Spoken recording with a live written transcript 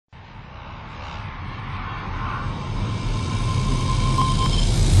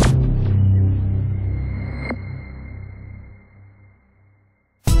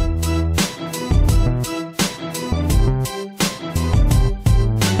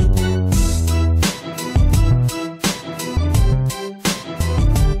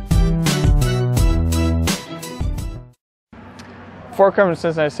Before coming to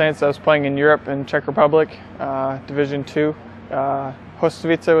Cincinnati Saints, I was playing in Europe in Czech Republic, Division II.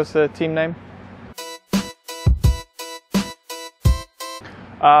 Hostovice was the team name.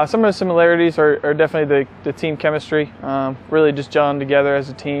 Some of the similarities are definitely the team chemistry, really just gelling together as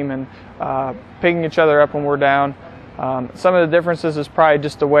a team and picking each other up when we're down. Some of the differences is probably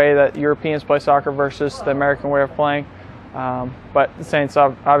just the way that Europeans play soccer versus the American way of playing. But the Saints,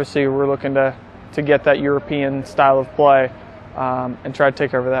 obviously, we're looking to get that European style of play and try to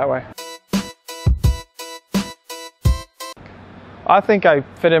take over that way. I think I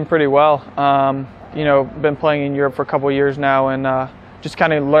fit in pretty well. You know, been playing in Europe for a couple of years now, and just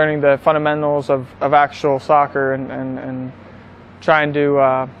kind of learning the fundamentals of actual soccer and trying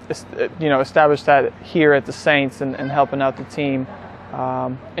to you know, establish that here at the Saints and helping out the team.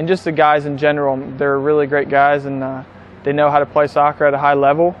 And just the guys in general, they're really great guys, and they know how to play soccer at a high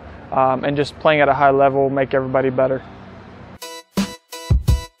level, and just playing at a high level will make everybody better.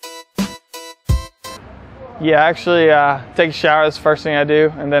 Yeah, actually take a shower, that's the first thing I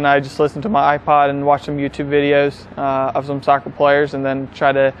do, and then I just listen to my iPod and watch some YouTube videos of some soccer players, and then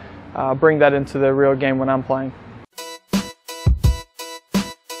try to bring that into the real game when I'm playing.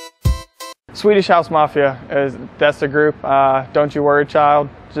 Swedish House Mafia, that's the group. Don't You Worry Child,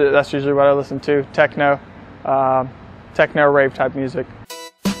 that's usually what I listen to. Techno rave type music.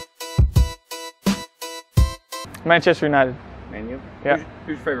 Manchester United. Man U? Yeah. Who's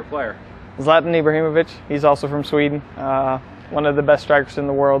your favorite player? Zlatan Ibrahimovic, he's also from Sweden, one of the best strikers in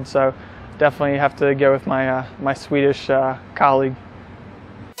the world, so definitely have to go with my, my Swedish colleague.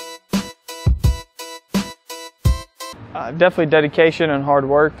 Definitely dedication and hard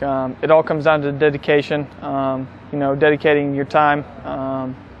work. It all comes down to dedication. You know, dedicating your time.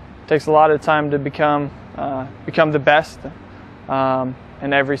 Takes a lot of time to become the best,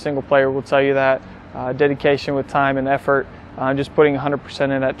 and every single player will tell you that. Dedication with time and effort, just putting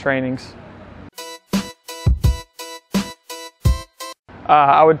 100% in at trainings.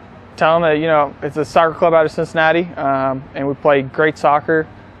 I would tell them that, you know, it's a soccer club out of Cincinnati, and we play great soccer,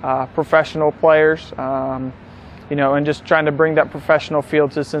 professional players, you know, and just trying to bring that professional feel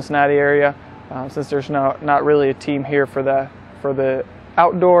to the Cincinnati area, since there's not really a team here for the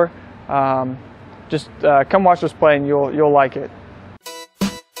outdoor. Just come watch us play and you'll like it.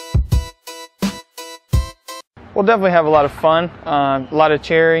 We'll definitely have a lot of fun, a lot of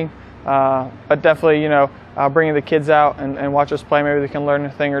cheering, but definitely, you know, bringing the kids out and watch us play. Maybe they can learn a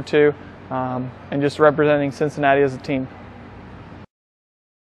thing or two, and just representing Cincinnati as a team.